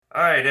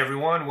All right,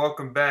 everyone,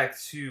 welcome back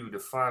to the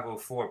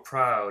 504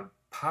 Proud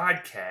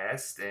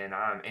podcast. And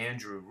I'm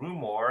Andrew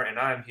Rumor, and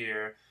I'm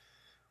here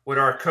with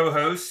our co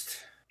host.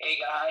 Hey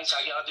guys, how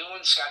y'all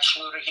doing? Scott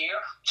Schluter here.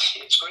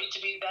 It's great to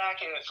be back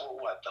for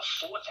the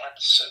fourth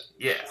episode.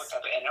 Yes.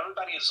 And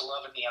everybody is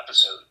loving the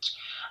episodes.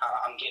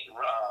 I'm getting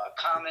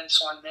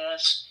comments on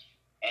this,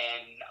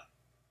 and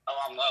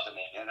I'm loving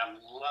it. And I'm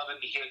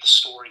loving to hear the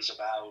stories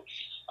about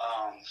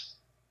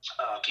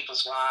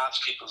people's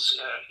lives, people's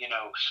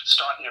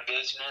starting their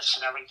business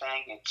and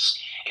everything.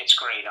 It's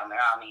great. I'm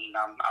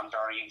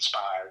very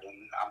inspired,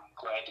 and I'm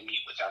glad to meet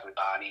with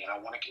everybody, and I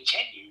want to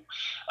continue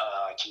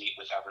to meet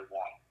with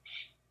everyone.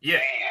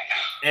 Yeah,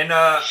 and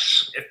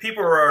if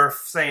people are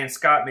saying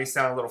Scott may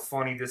sound a little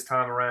funny this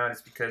time around,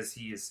 it's because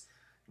he is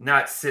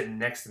not sitting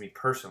next to me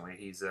personally.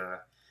 He's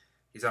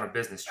on a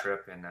business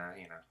trip, and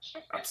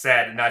I'm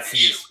sad to not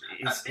see his.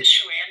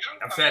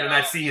 I'm sad to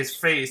not see his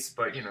face,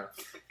 but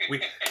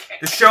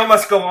the show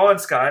must go on,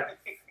 Scott.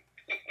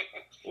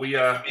 We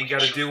got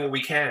to do what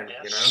we can,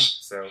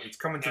 So he's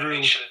coming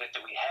through. Make sure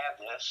that we have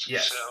this.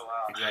 Yes, so,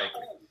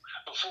 exactly.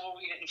 Before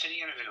we get into the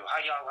interview, how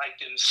y'all like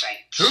them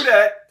Saints? Who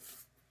that?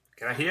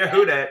 Can I hear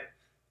who that?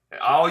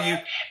 All you,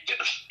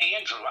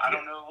 Andrew. I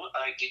don't know.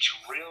 Did you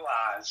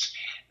realize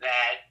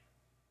that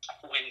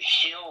when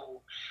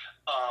Hill,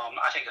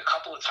 I think a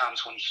couple of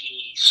times when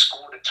he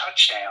scored a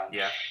touchdown,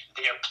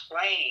 they're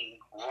playing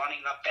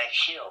running up that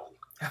hill.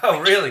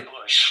 Oh, really?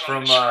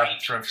 From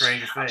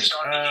Stranger Things. I'm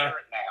starting to hear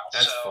it now.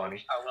 That's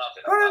funny. I love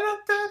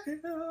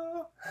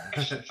it.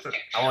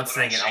 I won't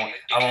sing it.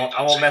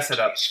 I won't mess it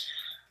up.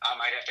 I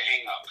might have to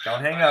hang up.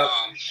 Don't hang up.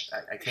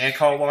 I can't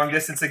call long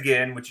distance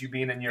again with you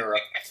being in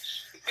Europe.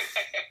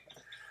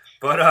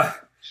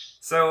 But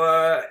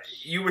so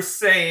you were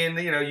saying,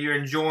 you're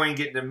enjoying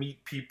getting to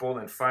meet people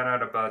and find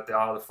out about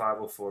all the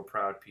 504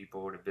 Proud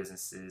people, the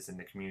businesses, and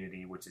the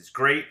community, which is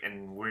great.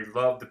 And we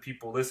love the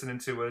people listening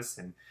to us,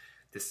 and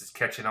this is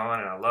catching on,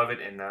 and I love it.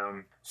 And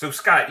so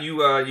Scott, you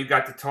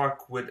got to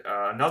talk with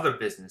another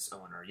business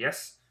owner,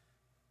 yes?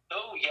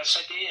 Oh, yes,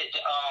 I did.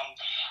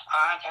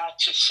 I got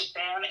to sit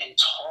down and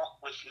talk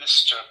with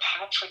Mr.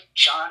 Patrick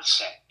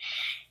Johnson.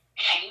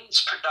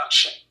 Haynes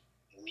Production,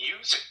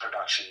 music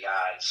production,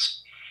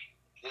 guys.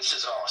 This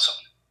is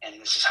awesome, and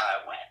this is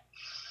how it went.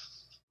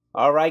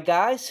 All right,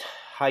 guys.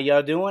 How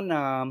y'all doing?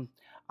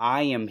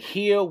 I am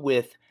here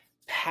with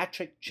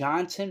Patrick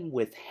Johnson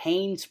with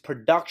Haynes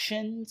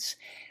Productions.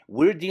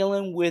 We're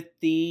dealing with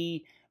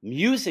the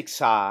music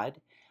side.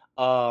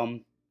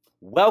 Welcome,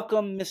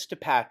 Mr.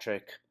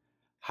 Patrick.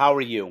 How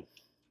are you?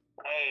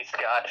 Hey,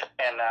 Scott,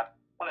 and I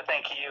want to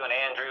thank you and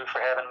Andrew for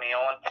having me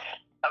on.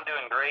 I'm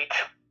doing great.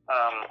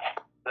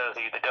 Those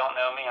of you that don't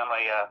know me, I'm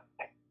a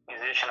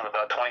musician of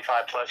about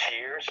 25 plus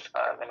years.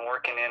 I've been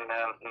working in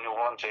the New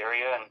Orleans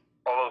area and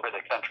all over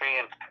the country,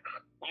 and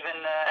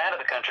even out of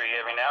the country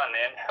every now and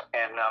then.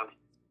 And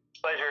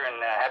pleasure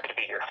and happy to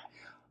be here.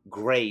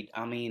 Great.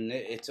 I mean,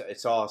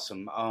 it's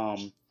awesome.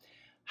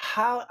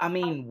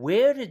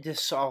 Where did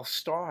this all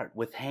start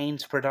with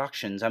Haynes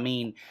Productions? I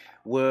mean,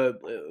 were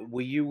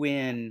you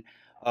in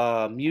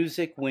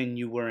music when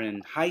you were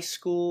in high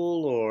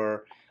school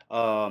or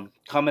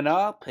coming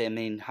up? I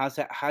mean, how'd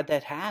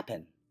that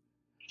happen?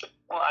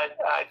 Well,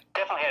 I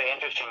definitely had an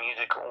interest in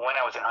music when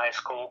I was in high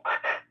school,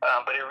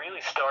 but it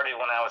really started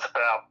when I was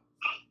about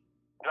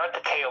at the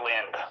tail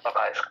end of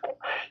high school,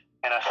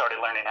 and I started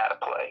learning how to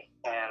play.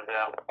 And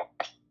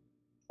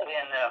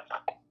then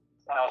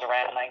when I was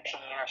around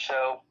 19 or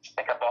so, I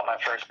think I bought my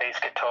first bass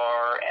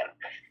guitar and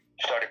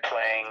started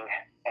playing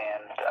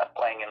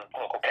in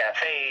local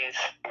cafes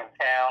in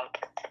town,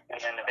 and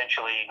then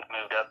eventually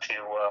moved up to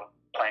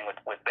playing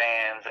with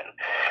bands. And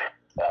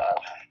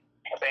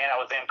a band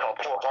I was in called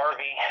Fort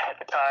Harvey at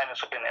the time.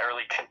 This was in the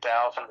early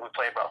 2000s. We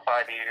played about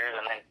 5 years,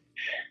 and then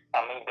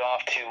I moved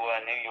off to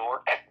New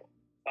York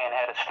and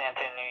had a stint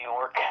in New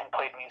York and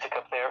played music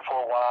up there for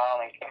a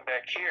while, and came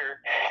back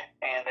here.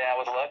 And I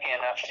was lucky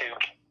enough to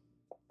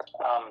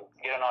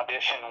get an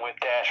audition with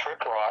Dash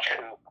Riprock,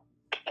 who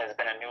has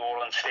been a New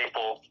Orleans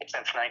staple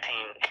since I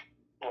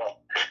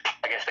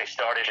guess they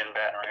started in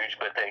Baton Rouge,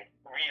 but they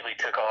really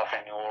took off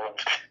in New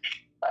Orleans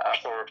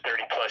for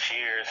 30 plus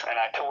years. And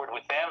I toured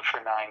with them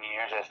for 9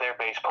 years as their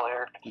bass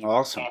player.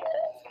 Awesome. And,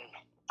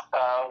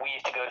 we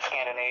used to go to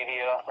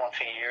Scandinavia once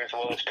a year, as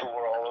well as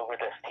tour all over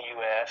the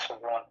U.S. We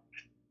won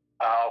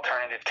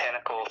Alternative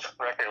Tentacles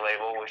record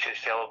label, which is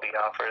Jello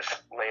Biafra's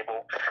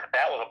label.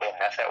 That was a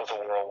blast. That was a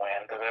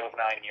whirlwind because that was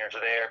 9 years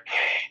there.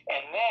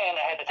 And then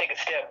I had to take a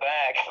step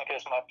back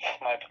because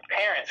my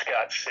parents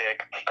got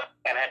sick,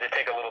 and I had to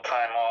take a little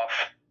time off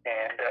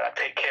and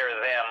take care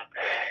of them.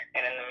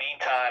 And in the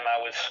meantime,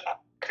 I was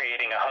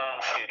creating a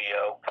home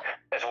studio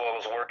as well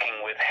as working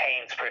with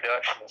Haynes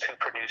Productions, who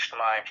produced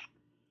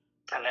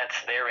and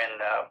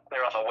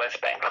they're on the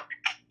West Bank.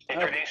 They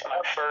produced my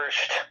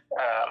first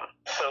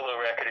solo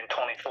record in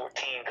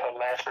 2014 called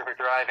Last River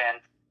Drive-In,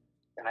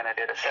 And then I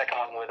did a second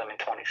one with him in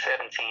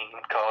 2017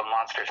 called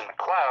Monsters in the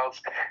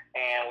Clouds.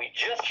 And we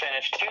just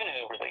finished 2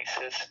 new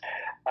releases.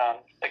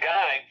 The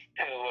guy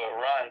who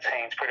runs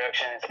Haynes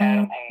Production is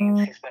Adam Haynes.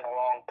 He's been a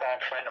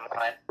long-time friend of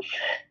mine.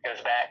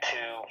 Goes back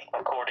to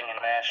recording and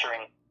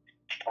mastering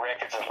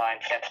records of mine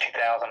since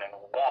 2001,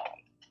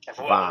 as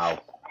well as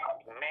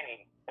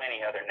many, many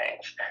other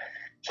names.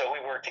 So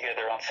we worked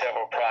together on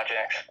several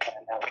projects,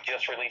 and we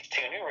just released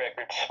 2 new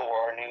records for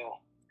our new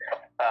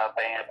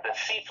band, the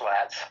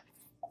C-Flats,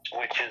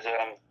 which is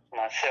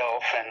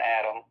myself and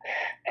Adam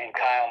and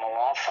Kyle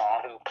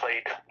Melanson, who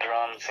played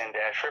drums in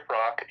Dash Rip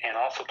Rock and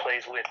also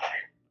plays with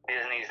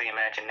Disney's The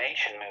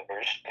Imagination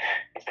Movers.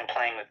 He's been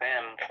playing with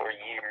them for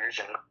years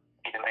and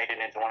even made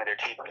it into one of their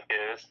TV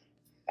shows.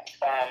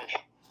 And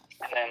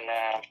then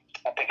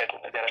I think I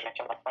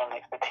mentioned my friend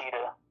Nick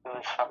Petita, who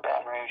is from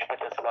Baton Rouge,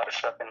 but does a lot of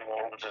stuff in New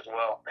Orleans as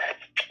well.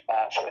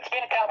 So it's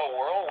been kind of a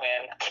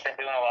whirlwind. I've been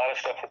doing a lot of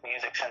stuff with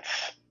music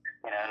since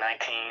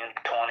 1920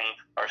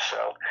 or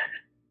so.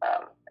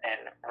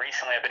 And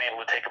recently I've been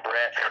able to take a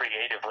breath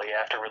creatively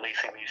after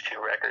releasing these 2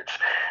 records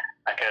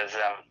because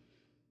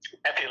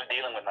after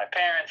dealing with my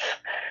parents,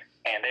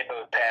 and they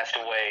both passed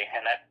away,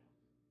 and that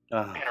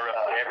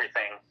interrupted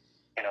everything,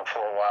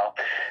 for a while.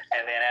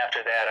 And then after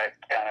that,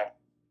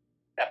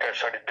 after I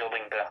started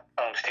building the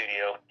home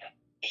studio,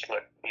 just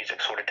let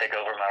music sort of take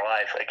over my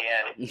life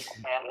again. And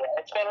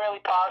it's been really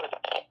positive.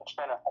 It's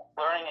been a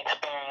learning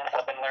experience.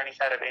 I've been learning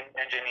how to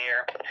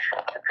engineer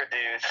and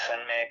produce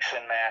and mix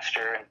and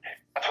master, and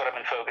that's what I've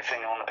been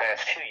focusing on the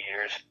past 2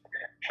 years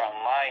from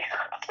my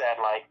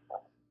satellite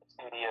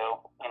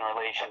studio in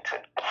relation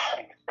to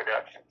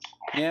productions.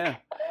 Yeah.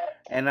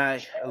 And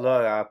I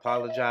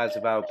apologize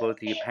about both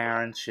of your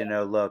parents. I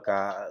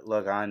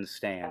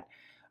understand.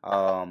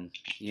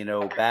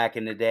 Back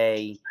in the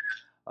day,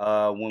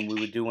 when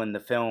we were doing the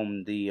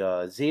film,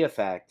 the Z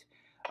Effect,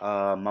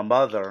 my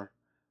mother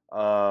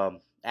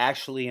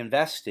actually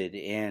invested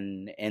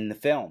in the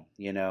film,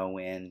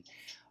 and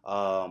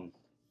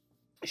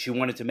she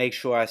wanted to make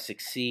sure I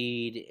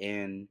succeed,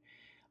 and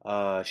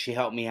she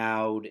helped me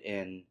out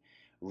and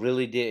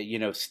really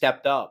did,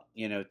 stepped up,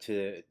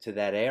 to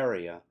that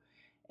area.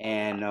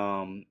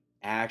 And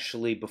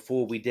actually,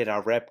 before we did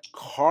our red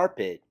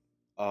carpet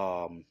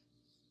on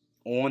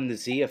the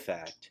Z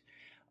Effect,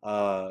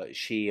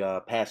 she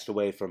passed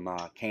away from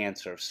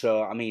cancer.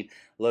 So, I mean,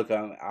 look,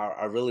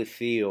 I really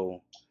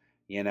feel,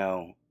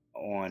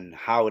 on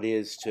how it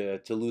is to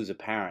lose a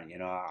parent.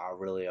 I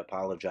really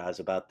apologize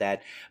about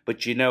that. But,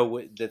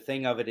 the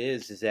thing of it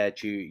is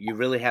that you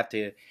really have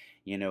to,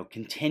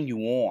 continue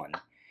on.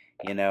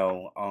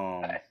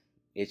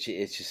 It's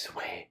just the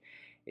way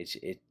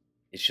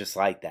it's just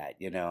like that.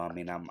 I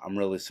mean, I'm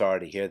really sorry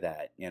to hear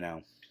that.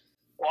 Well,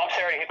 I'm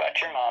sorry to hear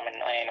about your mom, and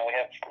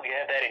we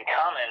have that in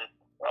common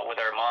with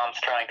our moms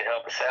trying to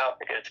help us out,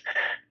 because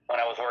when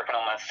I was working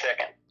on my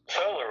second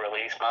solo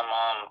release, my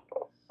mom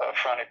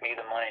fronted me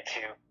the money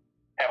to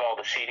have all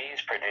the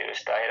CDs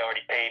produced. I had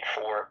already paid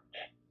for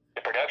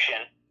the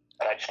production,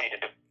 but I just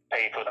needed to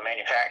pay for the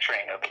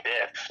manufacturing of the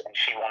discs, and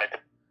she wanted to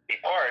be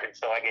part, and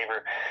so I gave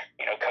her,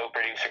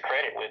 co-producer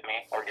credit with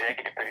me, or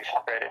executive producer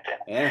credit,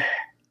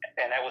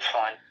 and that was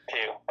fun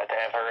too, to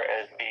have her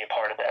be a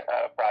part of that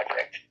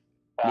project.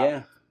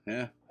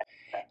 Yeah.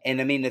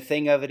 And I mean, the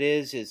thing of it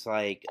is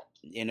like,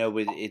 and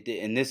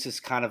this is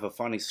kind of a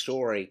funny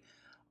story,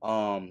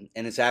 and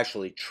it's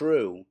actually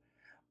true.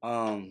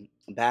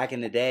 Back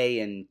in the day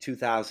in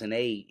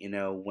 2008,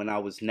 when I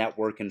was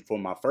networking for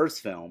my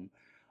first film,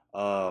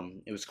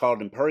 it was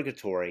called In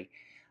Purgatory.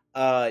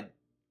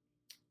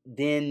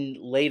 Then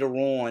later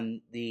on,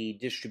 the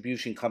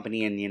distribution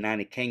company in the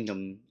United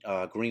Kingdom,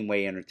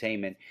 Greenway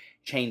Entertainment,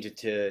 changed it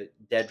to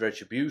Dead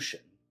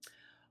Retribution.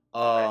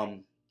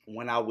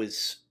 When I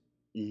was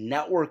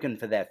networking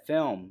for that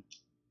film,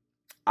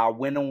 I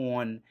went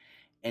on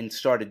and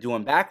started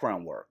doing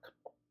background work.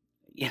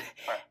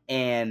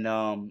 And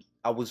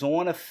I was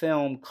on a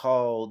film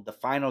called The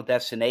Final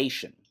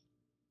Destination.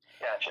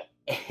 Gotcha.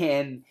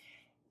 And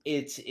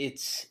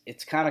it's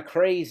kind of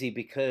crazy,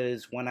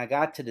 because when I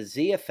got to the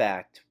Z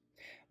Effect,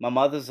 my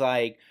mother's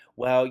like,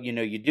 well,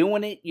 you're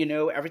doing it,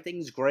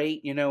 everything's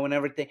great, and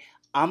everything.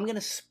 I'm going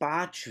to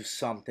spot you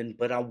something,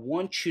 but I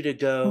want you to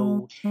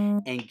go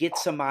and get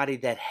somebody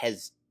that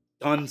has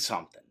done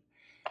something.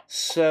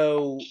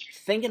 So,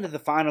 thinking of The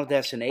Final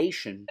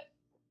Destination,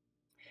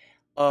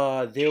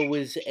 there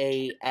was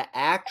a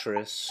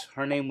actress,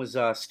 her name was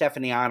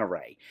Stephanie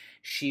Honore.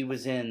 She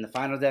was in The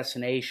Final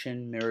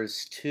Destination,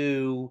 Mirrors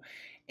 2,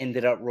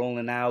 ended up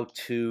rolling out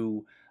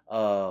to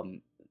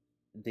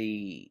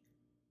the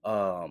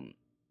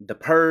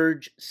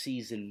Purge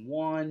Season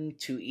 1,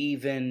 to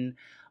even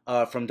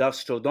From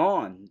Dusk Till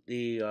Dawn,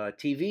 the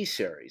TV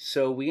series.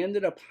 So we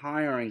ended up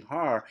hiring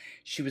her.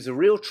 She was a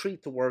real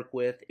treat to work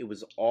with. It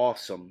was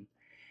awesome.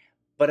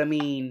 But I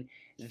mean,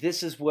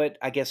 this is what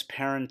I guess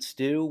parents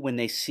do when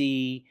they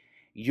see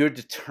you're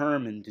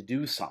determined to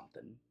do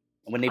something,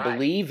 when they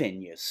believe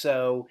in you.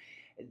 So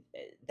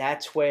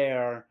that's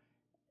where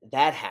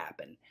that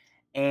happened.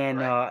 And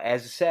Right.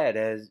 as I said,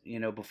 as you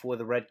know, before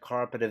the red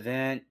carpet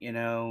event, you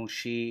know,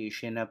 she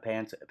ended up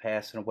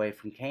passing away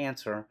from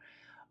cancer.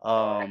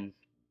 Um,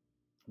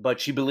 but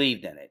she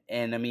believed in it,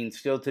 and I mean,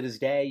 still to this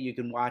day, you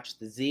can watch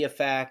the Z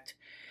Effect.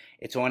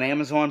 It's on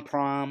Amazon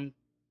Prime,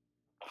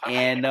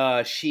 and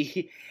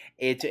she's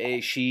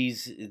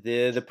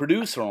the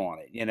producer on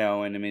it, you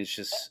know, and I mean, it's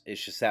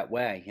just that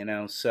way, you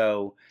know.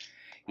 So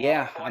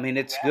yeah, I mean,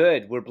 it's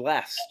good. We're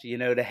blessed, you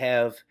know, to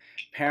have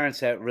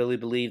parents that really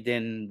believed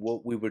in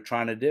what we were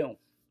trying to do.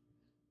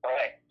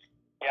 Right.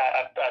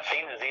 Yeah, I've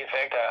seen the Z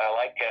Effect. I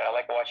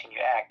like watching you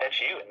act. That's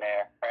you in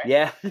there, right?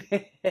 Yeah.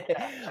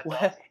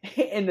 Well,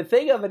 and the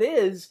thing of it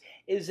is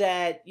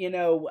that, you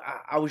know,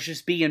 I was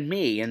just being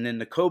me, and then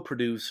the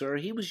co-producer,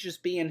 he was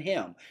just being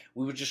him.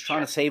 We were just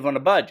trying to save on a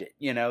budget,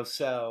 you know.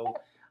 So,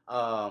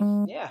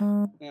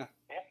 yeah.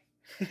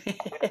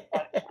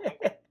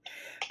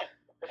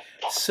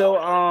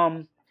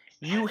 So,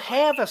 you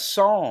have a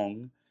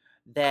song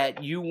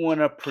that you want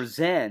to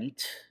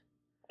present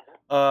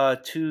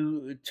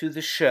to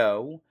the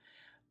show,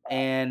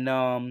 and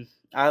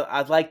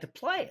I'd like to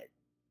play it.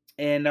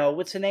 And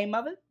what's the name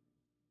of it?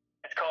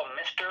 It's called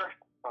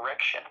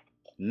Misdirection.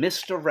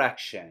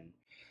 Misdirection.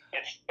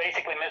 It's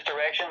basically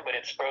misdirection, but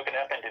it's broken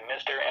up into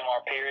Mr.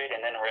 MR period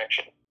and then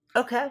erection.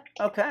 Okay.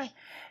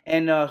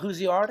 And who's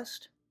the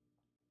artist?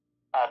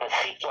 The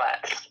C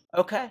flats.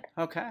 Okay.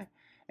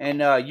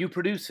 And you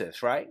produce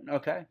this, right?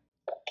 Okay.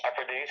 I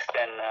produced,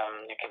 and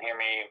you can hear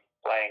me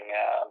playing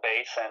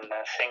bass and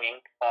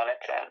singing on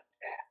it, and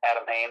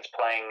Adam Haynes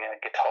playing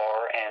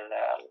guitar and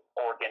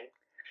organ,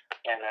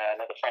 and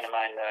another friend of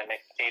mine,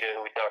 Nick Tito,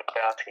 who we talked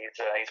about,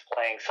 he's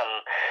playing some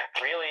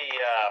really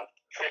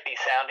trippy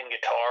sounding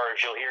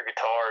guitars. You'll hear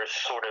guitars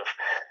sort of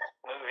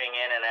moving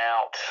in and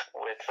out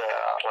with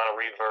a lot of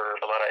reverb,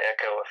 a lot of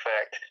echo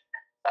effect.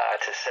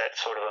 To set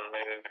sort of a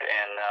mood,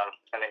 and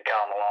then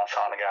Kyle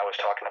Melanson, the guy I was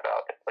talking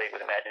about, that played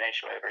with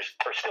Imagination Movers,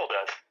 or still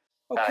does.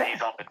 Okay.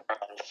 He's on the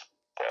drums,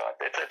 so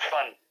it's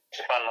fun.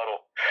 It's a fun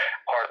little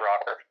hard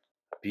rocker.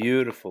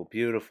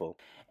 Beautiful.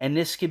 And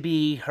this could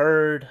be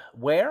heard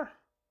where?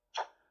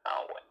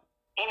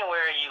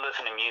 Anywhere you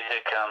listen to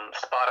music,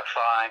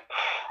 Spotify,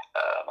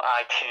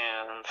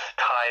 iTunes,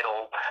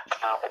 Tidal,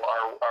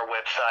 our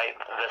website,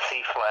 the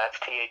C Flats,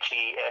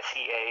 TheSeaflats.com.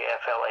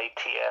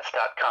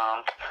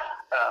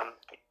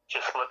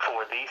 Just look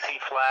for the C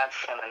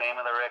Flats, and the name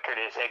of the record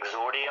is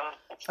Exordium.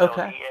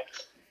 Okay.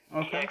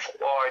 EXRDIUM.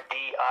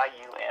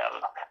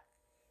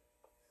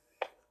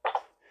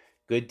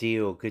 Good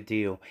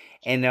deal.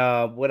 And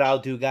what I'll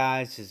do,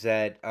 guys, is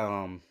that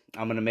I'm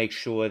gonna make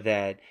sure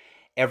that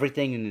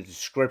everything in the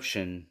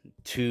description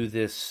to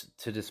this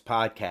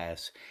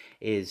podcast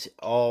is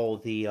all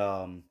the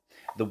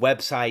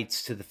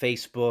websites, to the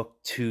Facebook,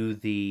 to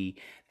the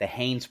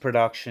Haynes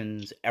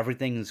Productions.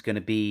 Everything is going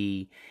to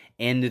be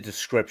in the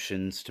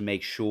descriptions to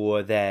make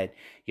sure that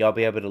y'all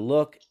be able to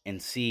look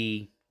and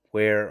see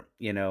where,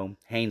 you know,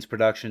 Haynes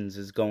Productions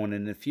is going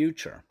in the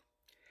future.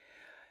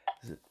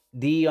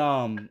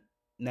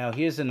 Now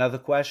here's another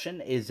question: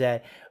 is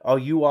that, are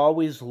you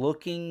always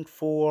looking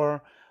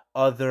for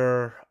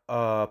other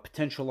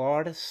potential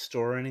artists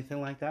or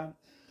anything like that?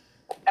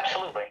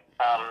 Absolutely.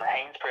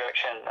 Haynes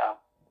Production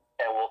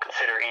will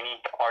consider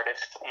any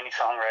artist, any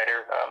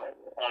songwriter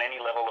on any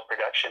level of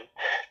production.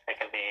 It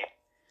can be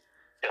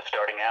just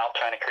starting out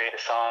trying to create a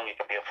song. It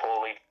can be a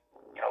fully,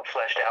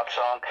 fleshed out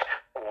song.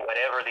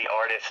 Whatever the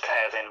artist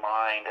has in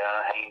mind,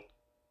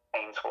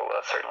 Haynes will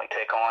certainly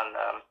take on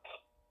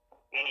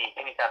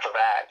any type of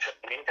act,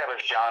 any type of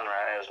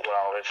genre as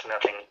well. There's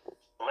nothing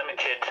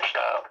limited.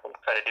 We'll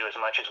try to do as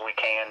much as we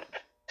can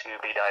to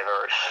be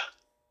diverse.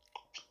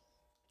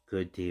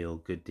 Good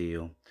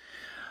deal.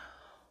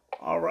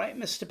 All right,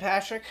 Mr.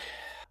 Patrick.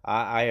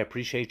 I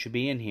appreciate you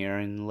being here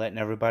and letting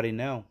everybody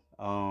know.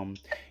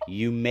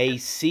 You may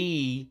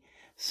see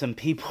some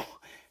people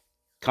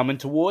coming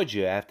towards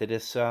you after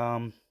this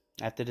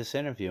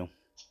interview.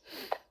 Just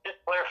to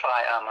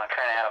clarify, my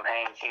friend Adam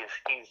Haynes,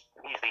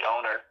 he's the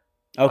owner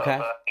of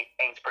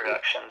Haynes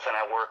Productions, and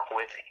I work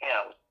with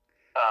him.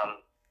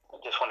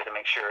 Just wanted to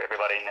make sure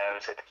everybody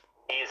knows that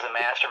he's the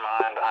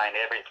mastermind behind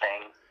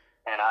everything,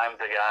 and I'm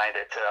the guy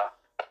that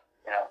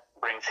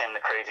brings him the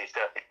crazy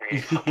stuff he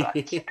creates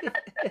sometimes.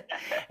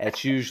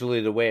 That's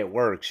usually the way it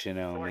works, I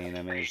mean,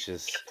 it's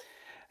just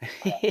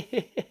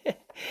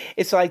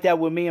it's like that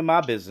with me and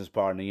my business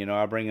partner.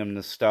 I bring him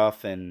the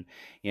stuff, and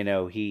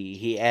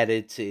he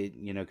edits it,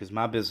 because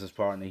my business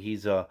partner,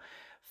 he's a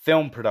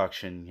film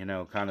production,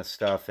 kind of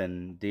stuff,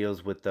 and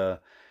deals with the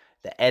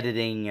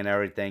editing and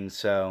everything.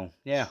 So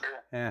yeah.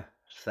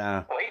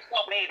 So well,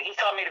 he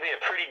taught me to be a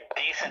pretty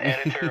decent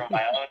editor on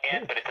my own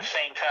end, but at the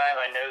same time,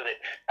 I know that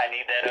I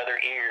need that other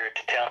ear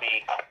to tell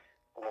me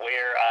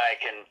where I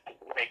can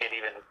make it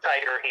even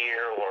tighter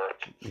here, or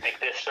make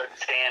this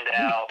stand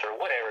out, or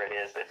whatever it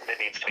is that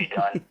needs to be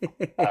done.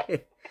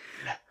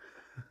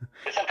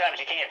 But sometimes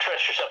you can't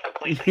trust yourself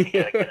completely.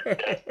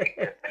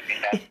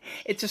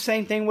 It's the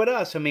same thing with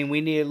us. I mean,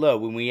 when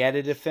we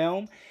edit a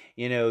film,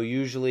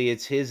 usually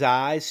it's his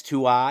eyes,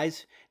 2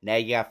 eyes. Now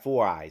you got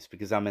 4 eyes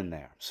because I'm in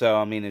there. So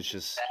I mean, it's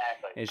just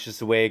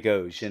the way it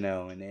goes,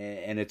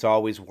 and it's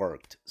always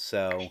worked.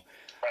 So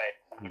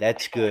right.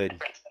 That's good.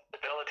 Different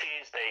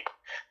abilities,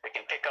 they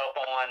can pick up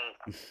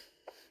on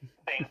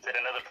things that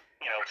another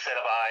set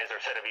of eyes or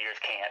set of ears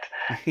can't.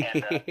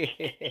 And,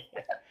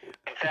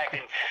 in fact,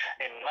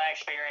 in my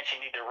experience, you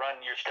need to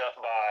run your stuff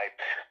by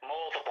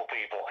multiple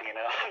people, in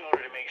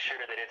order to make sure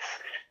that it's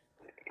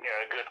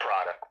a good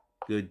product.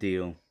 Good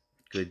deal.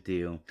 Good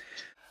deal.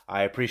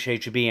 I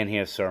appreciate you being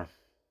here, sir.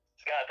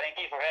 Scott, thank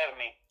you for having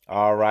me.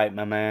 All right,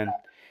 my man.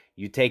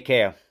 You take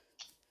care.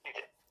 You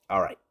too.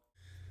 All right.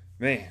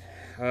 Man,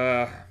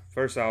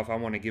 first off, I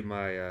want to give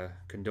my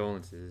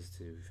condolences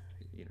to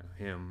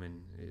him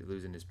and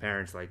losing his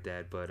parents like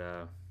that, but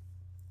it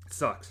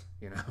sucks,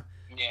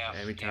 Yeah.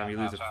 Every time you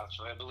lose a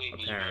believe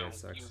me, parent, it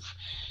sucks.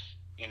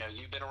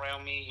 You've been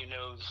around me. You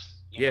know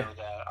that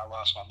I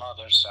lost my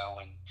mother. So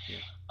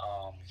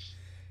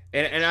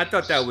and I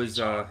thought that was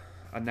a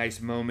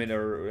nice moment,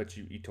 or that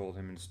you told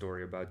him in the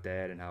story about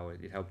that and how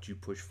it helped you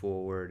push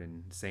forward.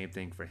 And same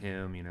thing for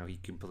him. He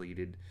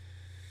completed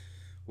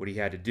what he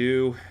had to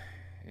do.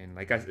 And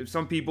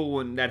some people,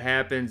 when that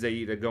happens, they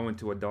either go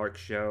into a dark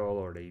shell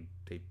or they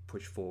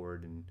push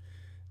forward and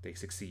they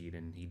succeed,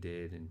 and he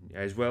did, and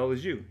as well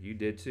as you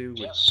did too,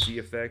 with the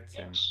effect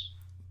and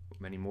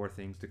many more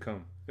things to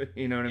come.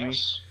 You know what I mean?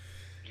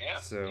 Yeah.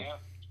 So, yeah.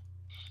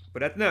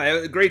 But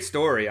a great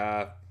story.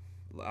 I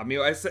mean,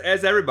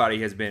 as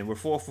everybody has been, we're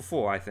 4 for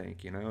 4, I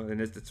think. And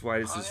that's why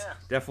this is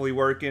definitely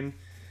working.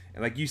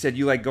 And like you said,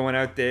 you like going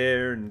out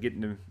there and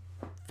getting to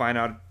find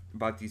out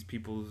about these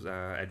people's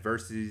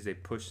adversities they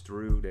push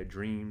through, their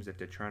dreams that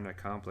they're trying to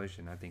accomplish,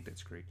 and I think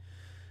that's great.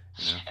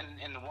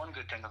 And the one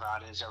good thing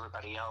about it is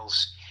everybody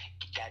else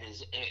that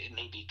is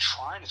maybe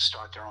trying to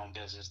start their own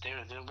business,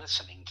 they're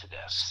listening to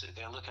this.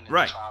 They're looking at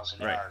the trials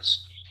and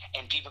errors.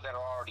 And people that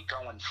are already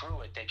going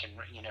through it, they can,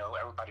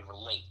 everybody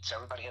relates.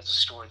 Everybody has a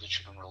story that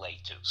you can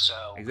relate to.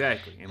 So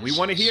exactly, and we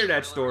want to hear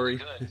that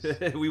story.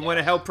 Really we want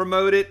to help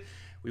promote it.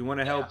 We want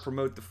to help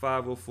promote the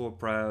 504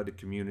 Proud, the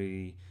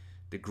community,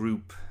 the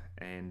group.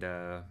 And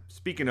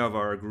speaking of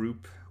our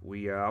group,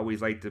 we always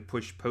like to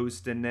push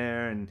posts in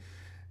there. And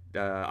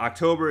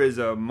October is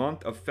a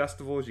month of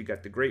festivals. You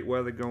got the great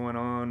weather going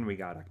on. We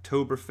got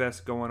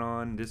Oktoberfest going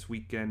on this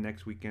weekend,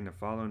 next weekend, the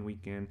following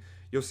weekend.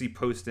 You'll see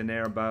posts in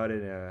there about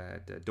it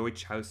at the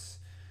Deutsch Haus.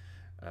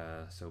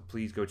 So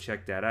please go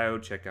check that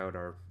out. Check out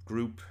our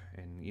group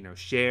and,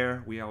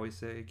 share. We always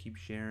say keep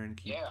sharing.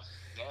 Keep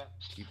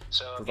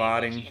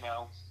providing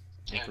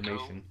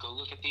information. Go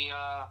look at the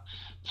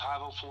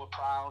 504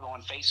 Proud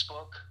on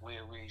Facebook. We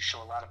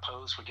show a lot of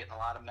posts. We're getting a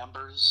lot of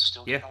members.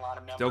 Still getting a lot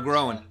of members. Still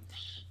growing.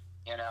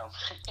 And,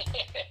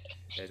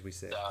 as we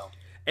say. So,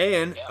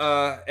 and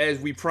as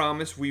we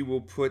promised, we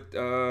will put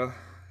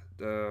Mr.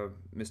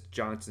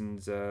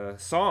 Johnson's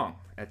song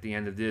at the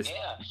end of this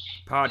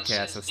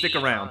podcast. So stick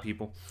around,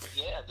 people.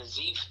 Yeah, the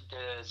Z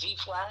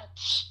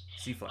flats.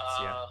 C flats,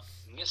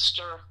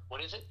 Mr.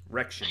 What is it?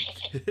 Erection.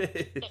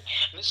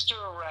 Mr.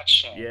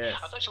 Erection. Yes.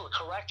 I thought you were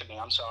correcting me.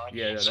 I'm sorry.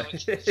 Yeah. So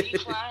it's the Z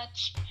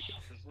flats,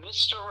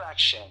 Mr.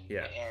 Erection.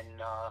 Yeah.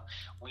 And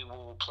we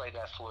will play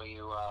that for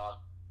you.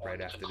 Right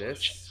after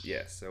this,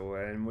 So,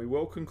 and we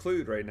will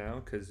conclude right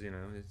now because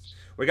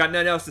we got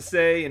nothing else to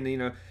say,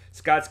 and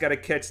Scott's got to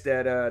catch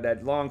that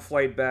long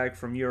flight back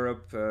from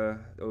Europe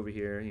over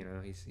here.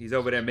 He's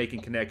over there making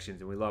connections,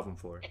 and we love him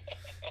for it.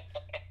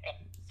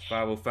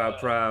 505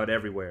 Proud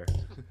everywhere.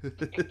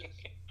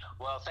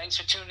 Well, thanks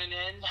for tuning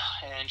in,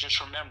 and just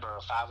remember,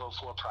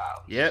 504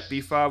 Proud. Yep, be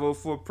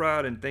 504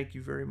 Proud, and thank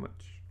you very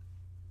much.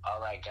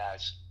 All right,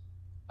 guys.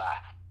 Bye.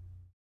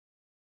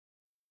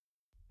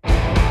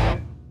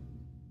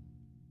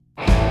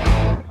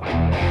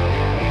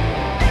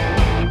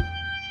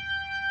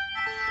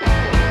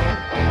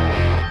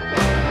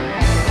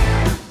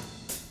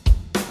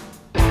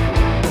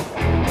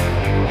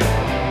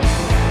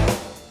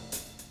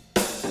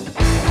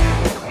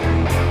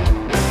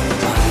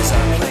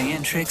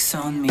 Tricks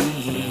on me.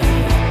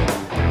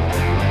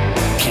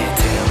 Can't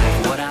tell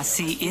if what I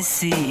see is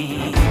see.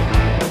 I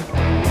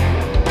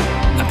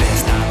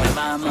best not lay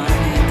my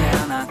money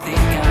down. I think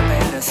I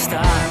better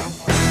stop.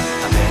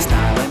 I best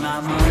not lay my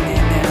money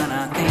down.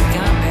 I think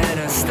I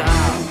better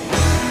stop.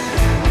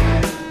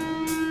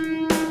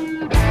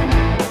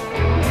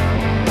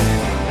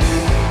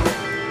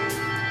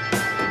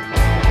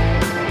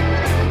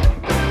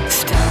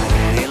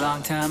 Started a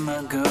long time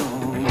ago.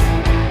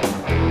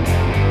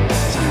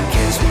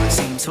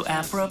 Seemed so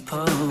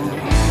apropos. Didn't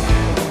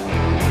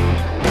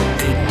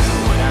know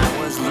what I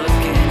was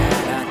looking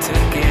at. I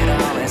took it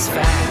all as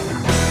fact.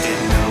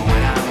 Didn't know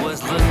what I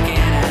was looking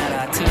at.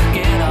 I took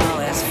it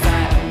all as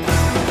fact.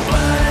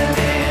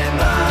 Blinded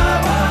by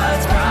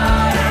what's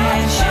bright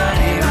and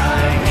shiny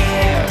right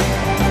here.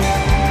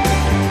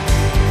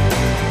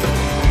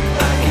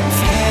 I can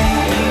feel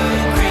you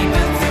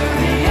creeping through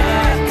the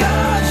earth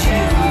 'cause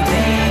you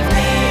leave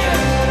near.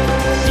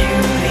 You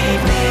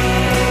leave near.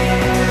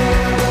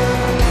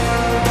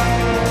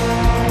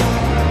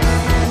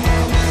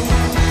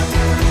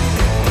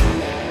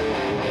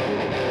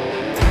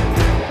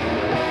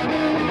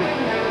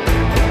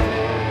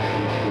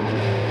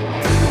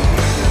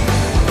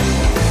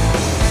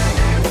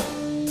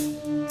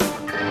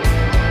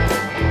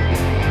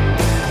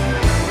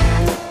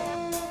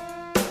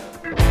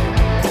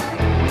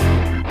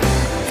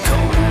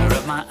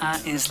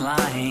 eye is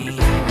lying.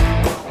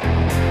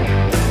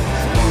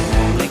 One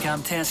more blink,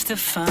 I'm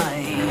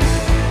testifying.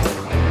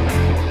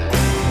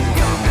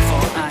 Gone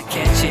before I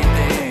catch it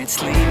there,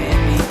 it's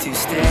leaving me to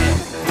stare.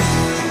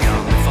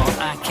 Gone before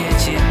I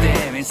catch it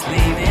there, it's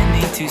leaving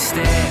me to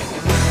stare.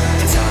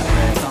 It's hot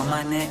breath on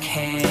my neck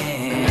hair.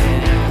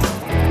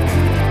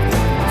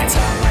 It's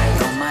hot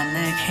breath on my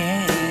neck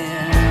hair.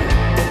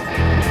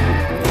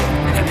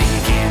 And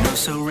being oh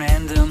so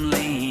random.